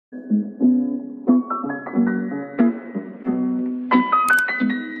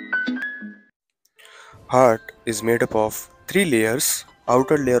Heart is made up of three layers: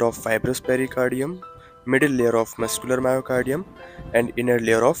 outer layer of fibrous pericardium, middle layer of muscular myocardium, and inner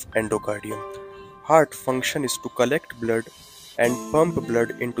layer of endocardium. Heart function is to collect blood and pump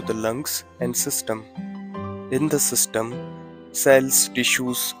blood into the lungs and system. In the system, cells,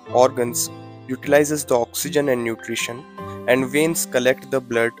 tissues, organs utilizes the oxygen and nutrition, and veins collect the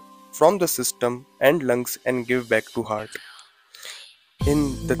blood from the system and lungs and give back to heart.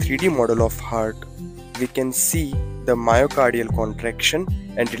 In the 3D model of heart, we can see the myocardial contraction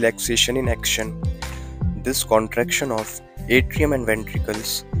and relaxation in action. This contraction of atrium and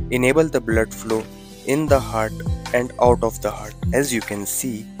ventricles enable the blood flow in the heart and out of the heart. As you can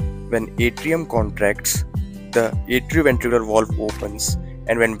see, when atrium contracts, the atrioventricular valve opens,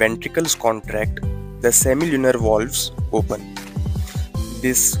 and when ventricles contract, the semilunar valves open.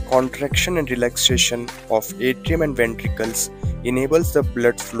 This contraction and relaxation of atrium and ventricles enables the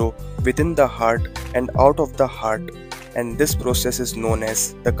blood flow within the heart and out of the heart, and this process is known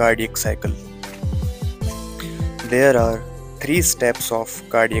as the cardiac cycle. There are three steps of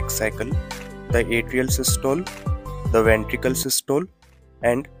cardiac cycle: the atrial systole, the ventricle systole,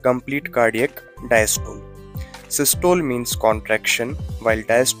 and complete cardiac diastole. Systole means contraction, while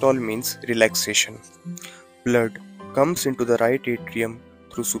diastole means relaxation. Blood comes into the right atrium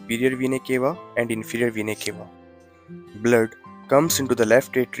through superior vena cava and inferior vena cava. Blood comes into the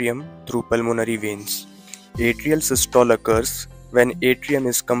left atrium through pulmonary veins. Atrial systole occurs when atrium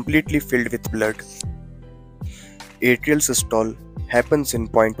is completely filled with blood. Atrial systole happens in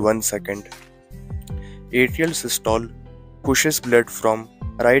 0.1 second. Atrial systole pushes blood from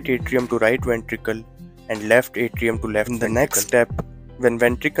right atrium to right ventricle and left atrium to left ventricle. The next step, when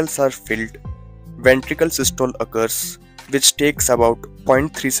ventricles are filled, ventricle systole occurs, which takes about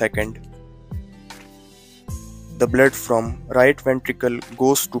 0.3 second. The blood from right ventricle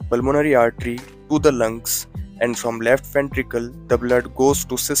goes to pulmonary artery to the lungs, and from left ventricle the blood goes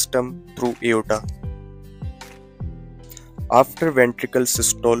to system through aorta. After ventricle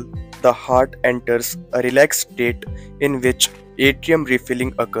systole, the heart enters a relaxed state in which atrium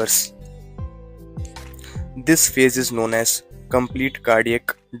refilling occurs. This phase is known as complete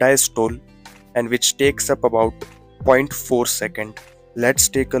cardiac diastole, and which takes up about 0.4 second. Let's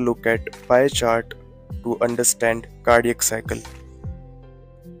take a look at pie chart to understand cardiac cycle.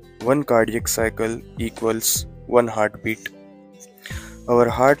 One cardiac cycle equals one heartbeat. Our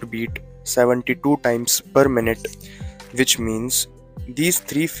heart beat 72 times per minute, which means these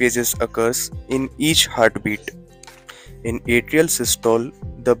three phases occurs in each heartbeat. In atrial systole,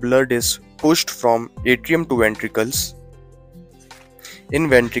 the blood is pushed from atrium to ventricles. In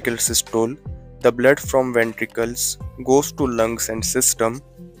ventricle systole, the blood from ventricles goes to lungs and system.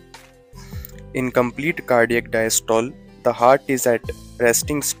 In complete cardiac diastole, the heart is at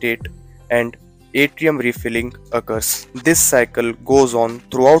resting state and atrium refilling occurs. This cycle goes on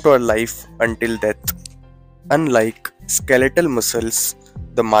throughout our life until death. Unlike skeletal muscles,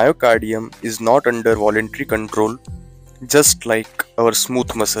 the myocardium is not under voluntary control, just like our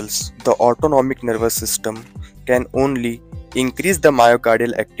smooth muscles. The autonomic nervous system can only increase the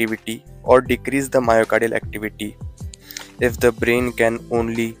myocardial activity or decrease the myocardial activity. If the brain can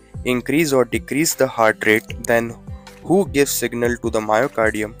only increase or decrease the heart rate, then who gives signal to the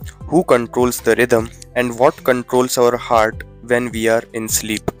myocardium? Who controls the rhythm? And what controls our heart when we are in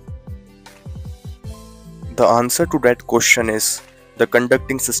sleep? The answer to that question is the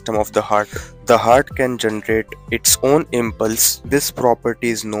conducting system of the heart. The heart can generate its own impulse. This property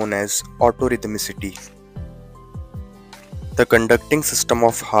is known as autorhythmicity. The conducting system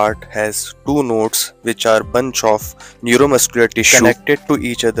of heart has two nodes, which are bunch of neuromuscular tissue connected to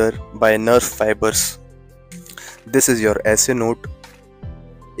each other by nerve fibers. This is your SA node,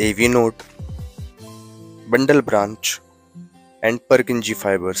 AV node, bundle branch, and Purkinje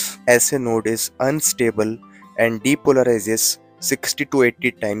fibers. SA node is unstable and depolarizes 60 to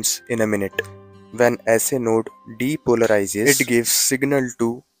 80 times in a minute. When SA node depolarizes, it gives signal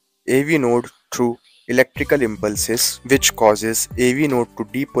to AV node through electrical impulses, which causes AV node to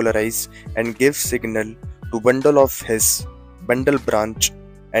depolarize and give signal to bundle of His, bundle branch,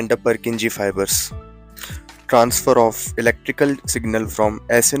 and the Purkinje fibers. Transfer of electrical signal from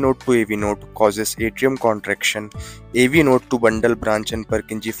SA node to AV node causes atrium contraction. AV node to bundle branch and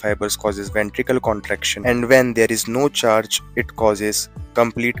Purkinje fibers causes ventricle contraction, and when there is no charge, it causes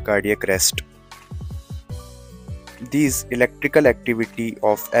complete cardiac rest. These electrical activity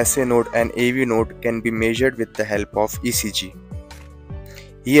of SA node and AV node can be measured with the help of ECG.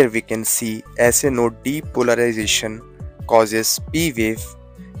 Here we can see SA node depolarization causes P wave,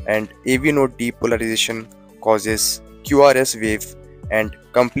 and AV node depolarization causes QRS wave, and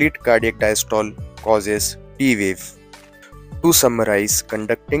complete cardiac diastole causes T wave. To summarize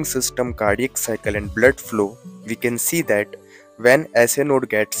conducting system, cardiac cycle and blood flow, we can see that when SA node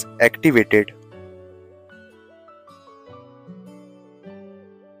gets activated,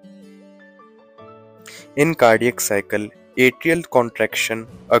 in cardiac cycle, atrial contraction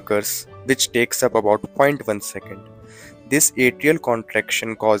occurs which takes up about 0.1 second. This atrial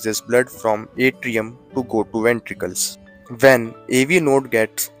contraction causes blood from atrium to go to ventricles. When AV node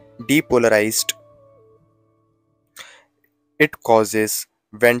gets depolarized, it causes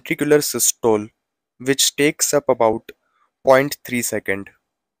ventricular systole which takes up about zero point 0.3 second.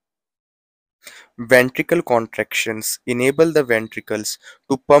 Ventricle contractions enable the ventricles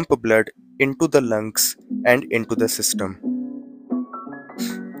to pump blood into the lungs and into the system.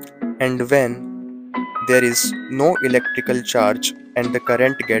 And when there is no electrical charge and the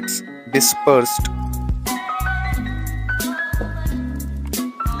current gets dispersed,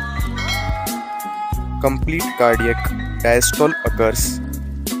 complete cardiac diastole occurs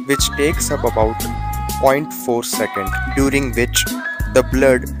which takes up about zero point 0.4 second, during which the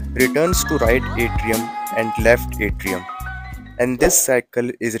blood returns to right atrium and left atrium, and this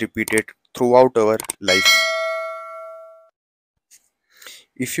cycle is repeated throughout our life.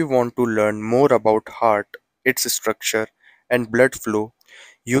 If you want to learn more about heart, its structure and blood flow,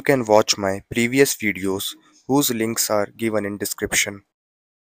 you can watch my previous videos whose links are given in description.